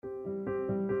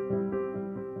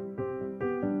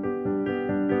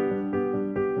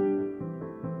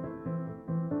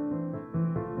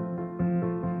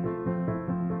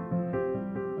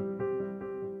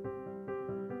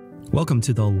Welcome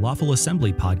to the Lawful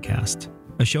Assembly podcast,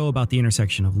 a show about the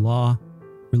intersection of law,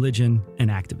 religion, and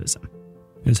activism.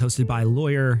 It is hosted by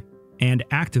lawyer and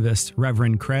activist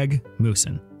Reverend Craig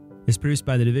Moosen. It is produced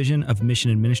by the Division of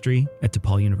Mission and Ministry at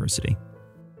DePaul University.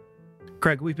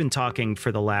 Craig, we've been talking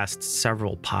for the last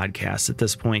several podcasts at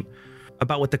this point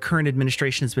about what the current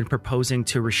administration has been proposing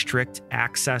to restrict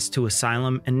access to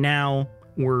asylum, and now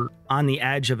we're on the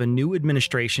edge of a new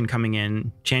administration coming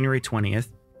in January 20th.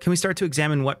 Can we start to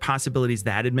examine what possibilities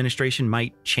that administration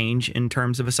might change in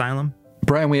terms of asylum?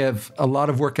 Brian, we have a lot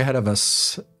of work ahead of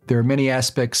us. There are many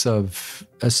aspects of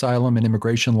asylum and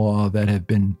immigration law that have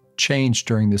been changed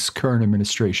during this current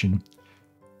administration.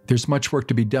 There's much work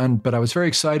to be done, but I was very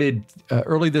excited.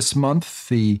 Early this month,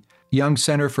 the Young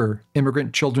Center for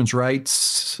Immigrant Children's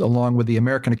Rights, along with the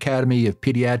American Academy of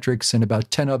Pediatrics and about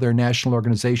 10 other national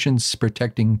organizations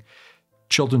protecting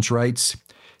children's rights,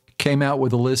 came out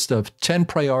with a list of 10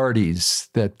 priorities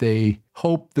that they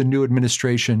hope the new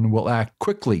administration will act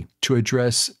quickly to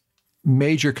address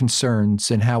major concerns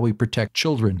in how we protect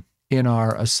children in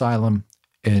our asylum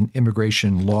and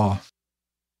immigration law.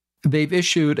 They've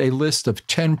issued a list of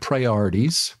 10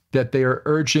 priorities that they are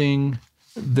urging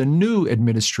the new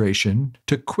administration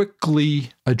to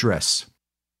quickly address.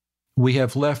 We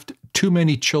have left too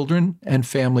many children and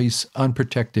families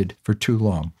unprotected for too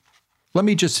long. Let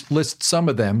me just list some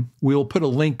of them. We'll put a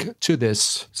link to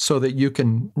this so that you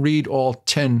can read all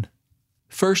 10.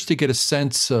 First, to get a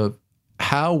sense of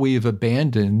how we've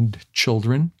abandoned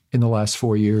children in the last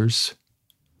 4 years,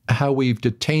 how we've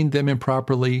detained them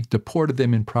improperly, deported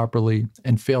them improperly,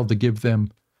 and failed to give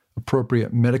them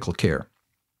appropriate medical care.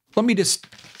 Let me just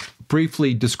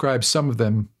briefly describe some of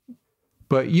them,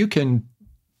 but you can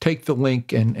take the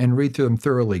link and read through them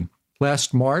thoroughly.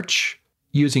 Last March,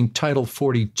 using Title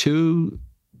 42,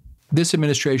 this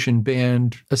administration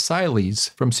banned asylees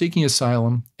from seeking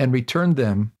asylum and returned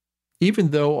them,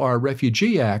 even though our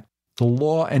Refugee Act, the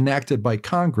law enacted by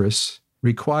Congress,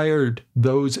 required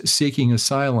those seeking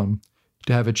asylum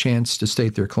to have a chance to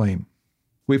state their claim.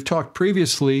 We've talked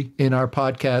previously in our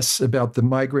podcasts about the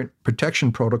Migrant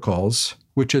Protection Protocols,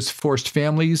 which has forced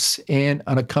families and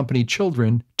unaccompanied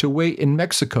children to wait in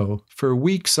Mexico for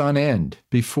weeks on end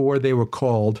before they were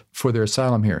called for their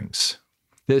asylum hearings.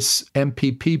 This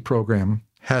MPP program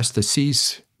has to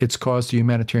cease. It's caused a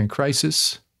humanitarian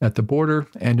crisis at the border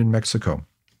and in Mexico.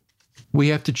 We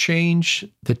have to change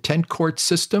the tent court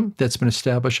system that's been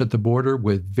established at the border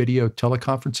with video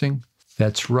teleconferencing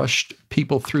that's rushed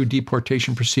people through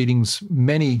deportation proceedings,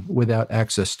 many without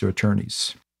access to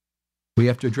attorneys. We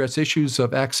have to address issues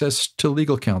of access to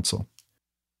legal counsel.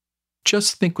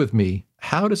 Just think with me,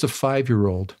 how does a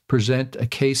 5-year-old present a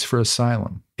case for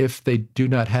asylum if they do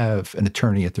not have an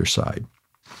attorney at their side?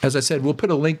 As I said, we'll put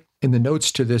a link in the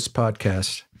notes to this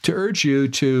podcast to urge you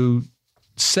to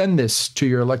send this to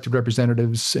your elected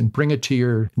representatives and bring it to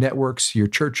your networks, your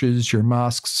churches, your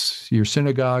mosques, your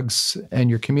synagogues, and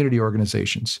your community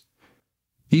organizations.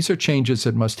 These are changes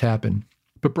that must happen.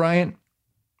 But Brian,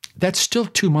 that's still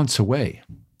 2 months away.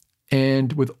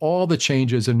 And with all the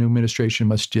changes a new administration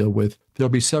must deal with, there'll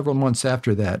be several months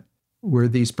after that where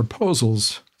these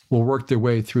proposals will work their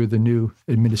way through the new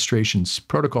administration's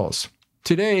protocols.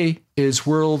 Today is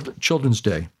World Children's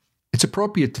Day. It's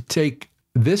appropriate to take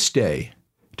this day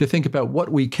to think about what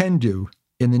we can do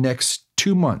in the next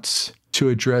 2 months to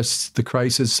address the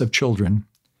crisis of children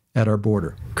at our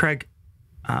border. Craig,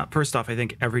 first off, I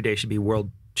think every day should be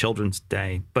World Children's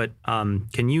Day, but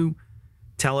can you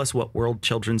tell us what World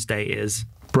Children's Day is?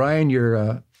 Brian,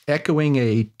 you're echoing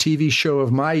a TV show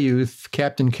of my youth,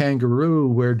 Captain Kangaroo,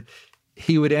 where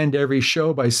he would end every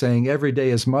show by saying, "Every day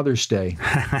is Mother's Day."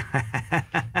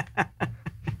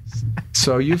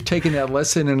 So you've taken that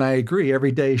lesson, and I agree.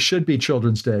 Every day should be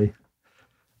Children's Day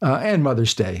and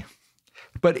Mother's Day.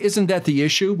 But isn't that the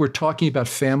issue? We're talking about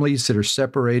families that are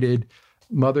separated,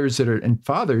 mothers and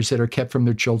fathers that are kept from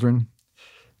their children,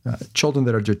 children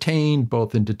that are detained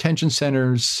both in detention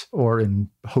centers or in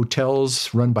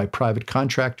hotels run by private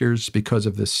contractors because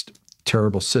of this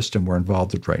terrible system we're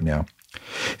involved with right now.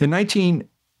 In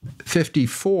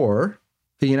 1954,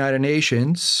 the United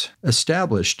Nations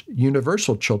established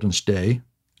Universal Children's Day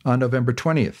on November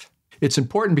 20th. It's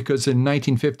important because in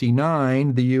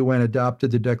 1959, the UN adopted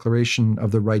the Declaration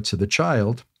of the Rights of the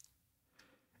Child.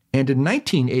 And in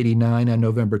 1989, on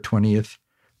November 20th,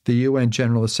 the UN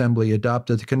General Assembly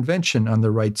adopted the Convention on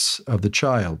the Rights of the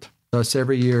Child. Thus,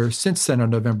 every year since then, on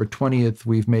November 20th,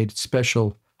 we've made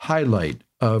special highlight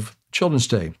of Children's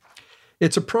Day.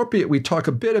 It's appropriate we talk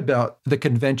a bit about the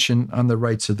Convention on the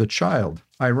Rights of the Child.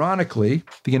 Ironically,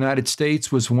 the United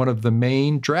States was one of the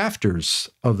main drafters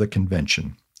of the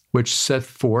convention. which set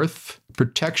forth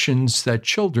protections that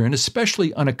children,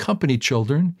 especially unaccompanied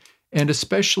children, and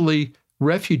especially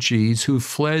refugees who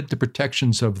fled the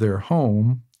protections of their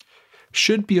home,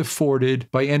 should be afforded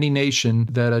by any nation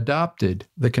that adopted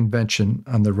the Convention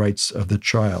on the Rights of the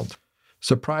Child.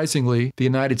 Surprisingly, the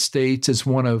United States is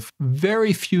one of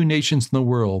very few nations in the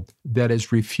world that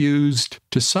has refused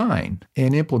to sign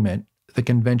and implement the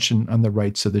Convention on the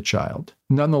Rights of the Child.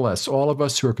 Nonetheless, all of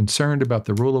us who are concerned about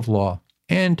the rule of law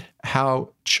and how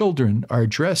children are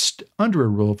addressed under a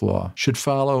rule of law should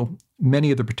follow many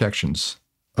of the protections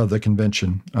of the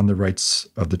Convention on the Rights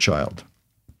of the Child.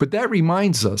 But that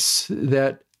reminds us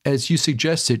that, as you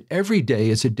suggested, every day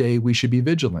is a day we should be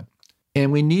vigilant.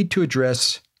 And we need to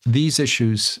address these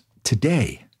issues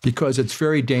today because it's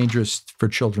very dangerous for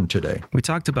children today. We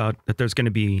talked about that there's going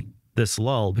to be this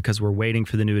lull because we're waiting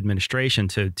for the new administration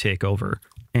to take over.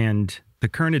 And the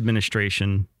current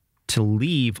administration to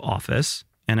leave office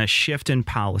and a shift in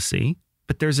policy,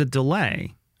 but there's a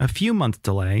delay, a few-month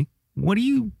delay. What do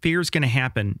you fear is going to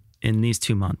happen in these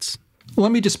 2 months?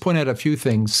 Let me just point out a few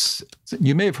things.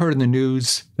 You may have heard in the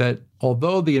news that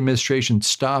although the administration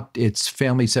stopped its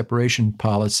family separation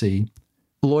policy,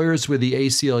 lawyers with the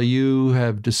ACLU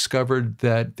have discovered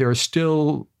that there are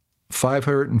still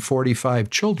 545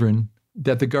 children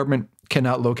that the government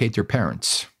cannot locate their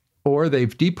parents, or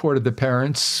they've deported the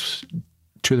parents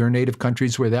to their native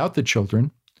countries without the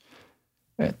children.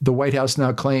 The White House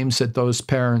now claims that those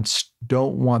parents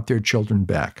don't want their children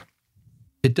back.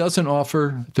 It doesn't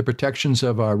offer the protections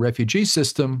of our refugee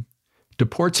system,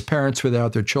 deports parents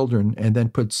without their children, and then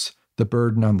puts the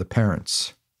burden on the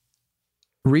parents.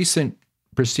 Recent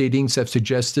proceedings have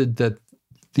suggested that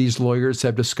these lawyers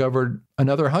have discovered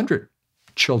another 100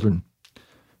 children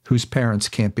whose parents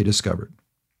can't be discovered.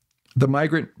 The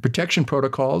migrant protection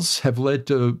protocols have led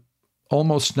to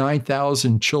almost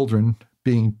 9,000 children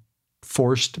being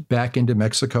forced back into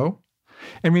Mexico.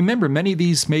 And remember, many of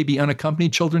these may be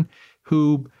unaccompanied children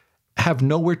who have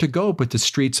nowhere to go but the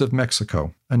streets of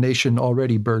Mexico, a nation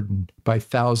already burdened by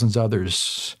thousands of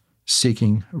others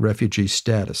seeking refugee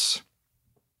status.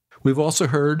 We've also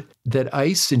heard that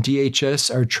ICE and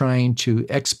DHS are trying to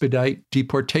expedite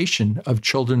deportation of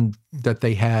children that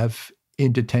they have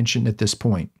in detention at this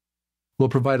point. We'll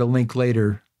provide a link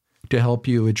later to help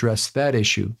you address that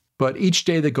issue. But each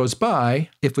day that goes by,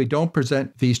 if we don't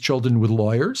present these children with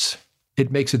lawyers,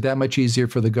 it makes it that much easier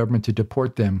for the government to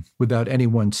deport them without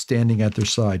anyone standing at their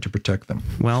side to protect them.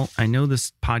 Well, I know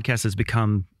this podcast has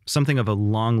become something of a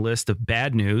long list of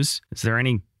bad news. Is there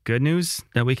any good news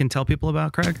that we can tell people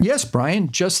about, Craig? Yes,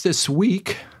 Brian. Just this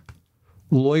week,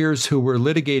 lawyers who were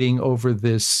litigating over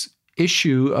this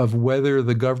issue of whether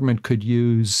the government could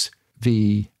use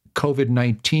the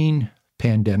COVID-19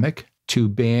 pandemic to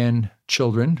ban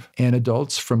children and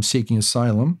adults from seeking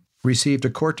asylum received a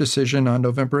court decision on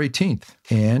November 18th.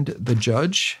 And the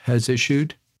judge has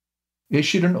issued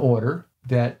an order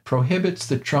that prohibits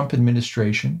the Trump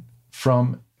administration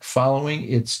from following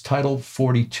its Title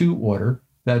 42 order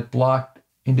that blocked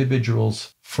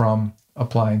individuals from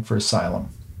applying for asylum.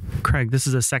 Craig, this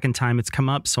is the second time it's come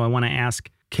up, so I want to ask,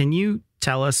 can you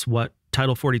tell us what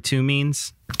Title 42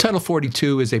 means? Title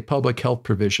 42 is a public health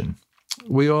provision.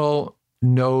 We all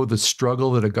know the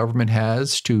struggle that a government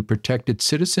has to protect its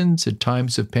citizens at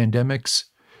times of pandemics.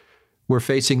 We're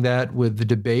facing that with the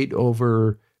debate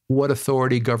over what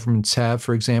authority governments have,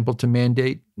 for example, to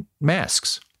mandate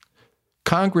masks.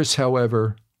 Congress,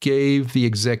 however, gave the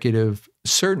executive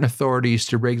certain authorities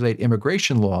to regulate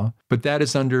immigration law, but that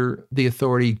is under the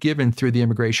authority given through the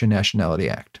Immigration Nationality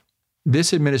Act.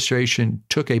 This administration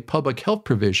took a public health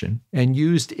provision and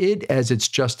used it as its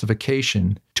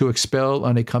justification to expel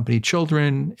unaccompanied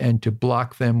children and to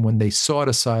block them when they sought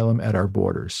asylum at our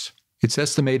borders. It's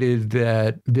estimated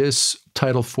that this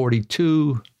Title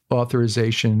 42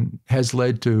 authorization has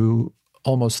led to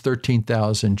almost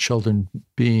 13,000 children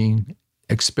being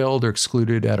expelled or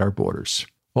excluded at our borders.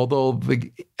 Although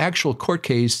the actual court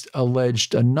case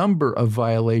alleged a number of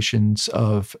violations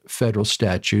of federal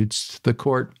statutes, the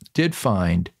court did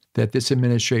find that this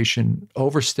administration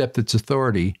overstepped its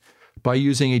authority by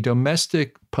using a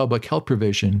domestic public health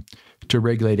provision to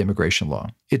regulate immigration law.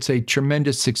 It's a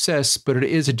tremendous success, but it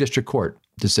is a district court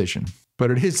decision.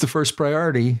 But it is the first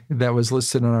priority that was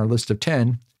listed on our list of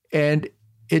 10, and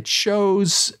it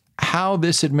shows how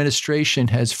this administration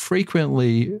has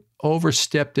frequently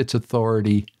overstepped its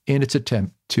authority in its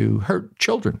attempt to hurt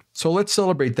children. So let's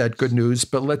celebrate that good news,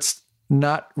 but let's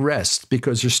not rest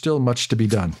because there's still much to be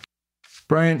done.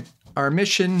 Brian, our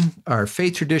mission, our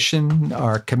faith tradition,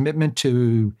 our commitment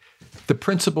to the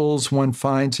principles one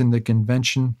finds in the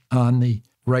Convention on the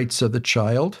Rights of the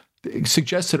Child It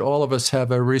suggests that all of us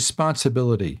have a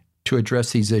responsibility to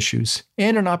address these issues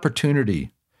and an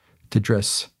opportunity to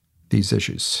address these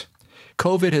issues.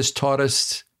 COVID has taught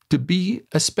us to be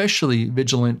especially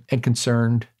vigilant and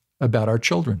concerned about our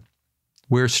children.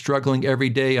 We're struggling every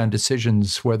day on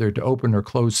decisions whether to open or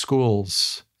close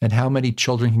schools and how many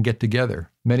children can get together.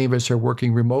 Many of us are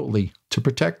working remotely to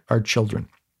protect our children.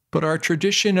 But our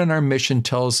tradition and our mission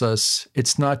tells us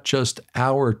it's not just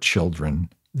our children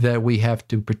that we have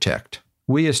to protect.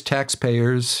 We as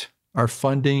taxpayers are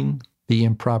funding the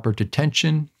improper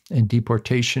detention and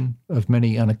deportation of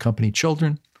many unaccompanied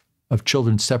children, of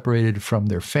children separated from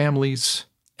their families,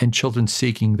 and children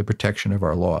seeking the protection of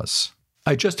our laws.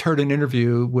 I just heard an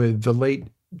interview with the late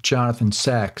Jonathan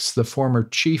Sacks, the former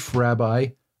chief rabbi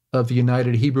of the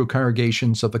United Hebrew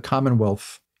Congregations of the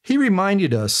Commonwealth. He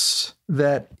reminded us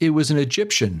that it was an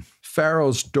Egyptian,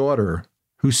 Pharaoh's daughter,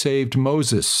 who saved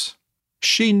Moses.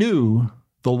 She knew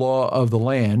the law of the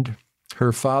land.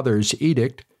 Her father's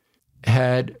edict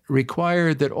had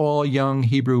required that all young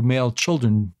Hebrew male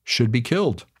children should be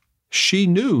killed. She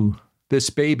knew this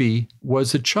baby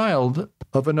was a child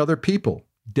of another people,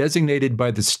 designated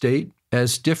by the state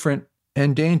as different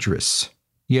and dangerous.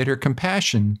 Yet her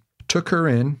compassion took her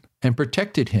in and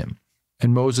protected him,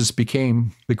 and Moses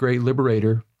became the great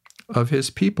liberator of his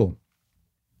people.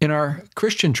 In our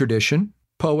Christian tradition,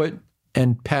 poet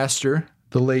and pastor,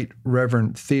 the late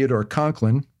Reverend Theodore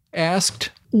Conklin,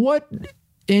 asked, what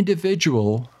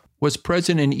individual was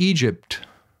present in Egypt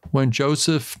when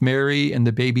Joseph, Mary, and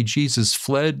the baby Jesus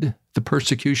fled the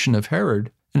persecution of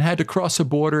Herod and had to cross a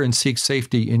border and seek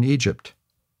safety in Egypt?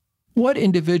 What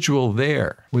individual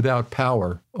there, without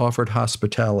power, offered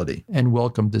hospitality and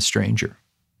welcomed the stranger?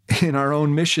 In our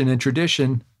own mission and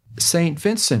tradition, St.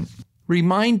 Vincent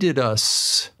reminded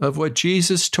us of what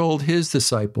Jesus told his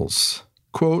disciples,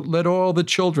 quote, "Let all the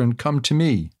children come to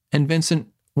me." And Vincent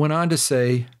went on to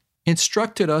say,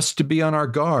 instructed us to be on our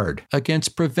guard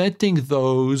against preventing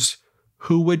those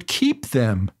who would keep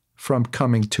them from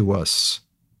coming to us.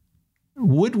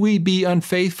 Would we be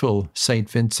unfaithful, St.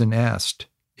 Vincent asked,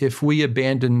 if we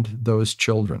abandoned those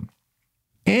children?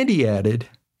 And he added,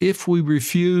 if we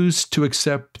refuse to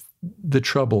accept the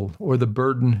trouble or the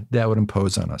burden that would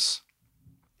impose on us.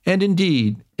 And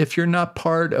indeed, if you're not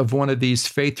part of one of these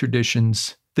faith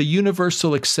traditions, the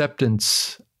universal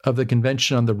acceptance of the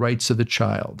Convention on the Rights of the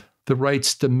Child, the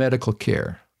rights to medical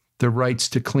care, the rights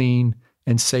to clean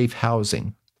and safe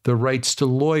housing, the rights to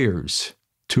lawyers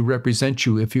to represent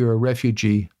you if you're a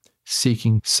refugee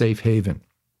seeking safe haven.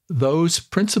 Those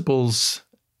principles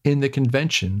in the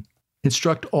Convention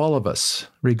instruct all of us,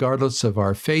 regardless of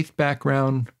our faith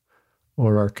background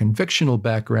or our convictional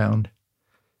background,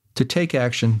 to take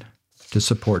action to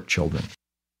support children.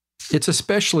 It's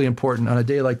especially important on a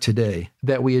day like today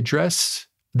that we address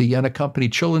the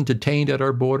unaccompanied children detained at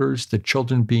our borders, the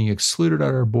children being excluded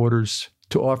at our borders,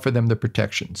 to offer them the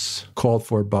protections called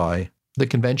for by the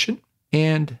Convention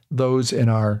and those in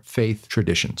our faith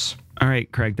traditions. All right,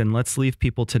 Craig, then let's leave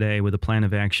people today with a plan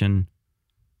of action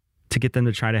to get them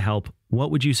to try to help.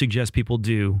 What would you suggest people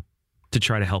do to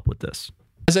try to help with this?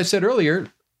 As I said earlier,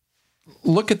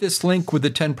 look at this link with the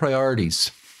 10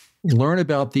 priorities. Learn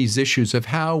about these issues of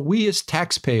how we as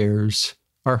taxpayers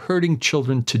are hurting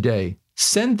children today.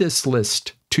 Send this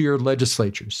list to your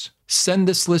legislatures. Send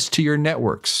this list to your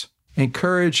networks.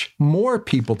 Encourage more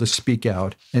people to speak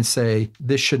out and say,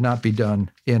 this should not be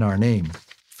done in our name.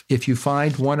 If you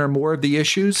find one or more of the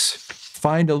issues,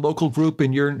 find a local group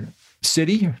in your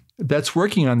city that's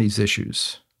working on these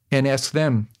issues and ask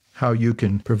them how you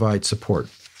can provide support.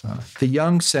 The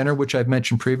Young Center, which I've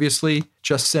mentioned previously,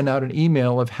 just sent out an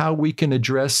email of how we can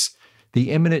address the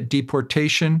imminent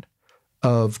deportation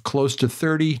of close to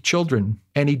 30 children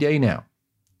any day now.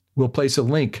 We'll place a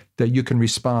link that you can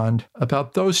respond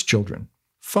about those children.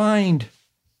 Find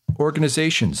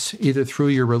organizations, either through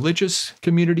your religious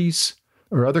communities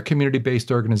or other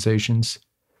community-based organizations,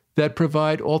 that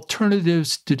provide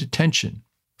alternatives to detention.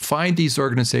 Find these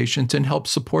organizations and help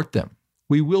support them.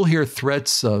 We will hear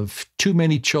threats of too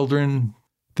many children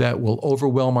that will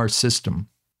overwhelm our system.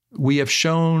 We have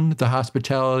shown the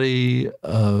hospitality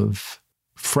of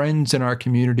friends in our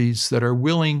communities that are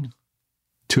willing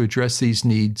to address these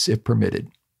needs if permitted.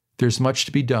 There's much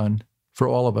to be done for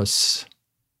all of us.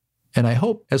 And I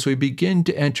hope as we begin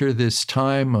to enter this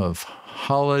time of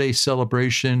holiday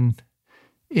celebration,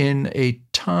 in a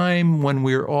time when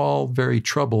we're all very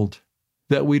troubled,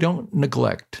 that we don't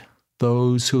neglect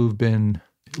those who've been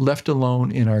left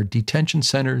alone in our detention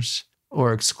centers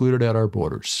or excluded at our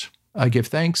borders. I give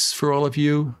thanks for all of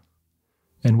you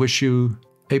and wish you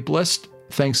a blessed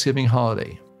Thanksgiving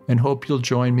holiday, and hope you'll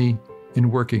join me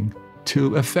in working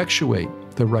to effectuate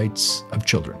the rights of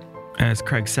children. As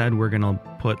Craig said, we're going to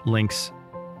put links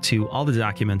to all the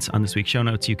documents on this week's show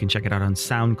notes. You can check it out on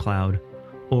SoundCloud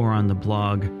or on the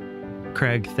blog.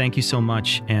 Craig, thank you so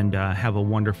much, and have a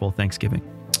wonderful Thanksgiving.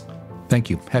 Thank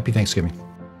you. Happy Thanksgiving.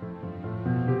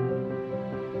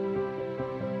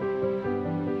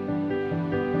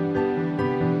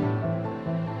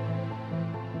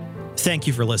 Thank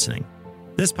you for listening.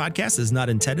 This podcast is not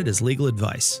intended as legal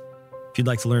advice. If you'd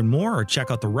like to learn more or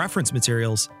check out the reference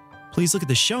materials, please look at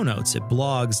the show notes at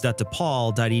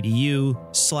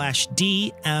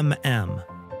blogs.depaul.edu/DMM.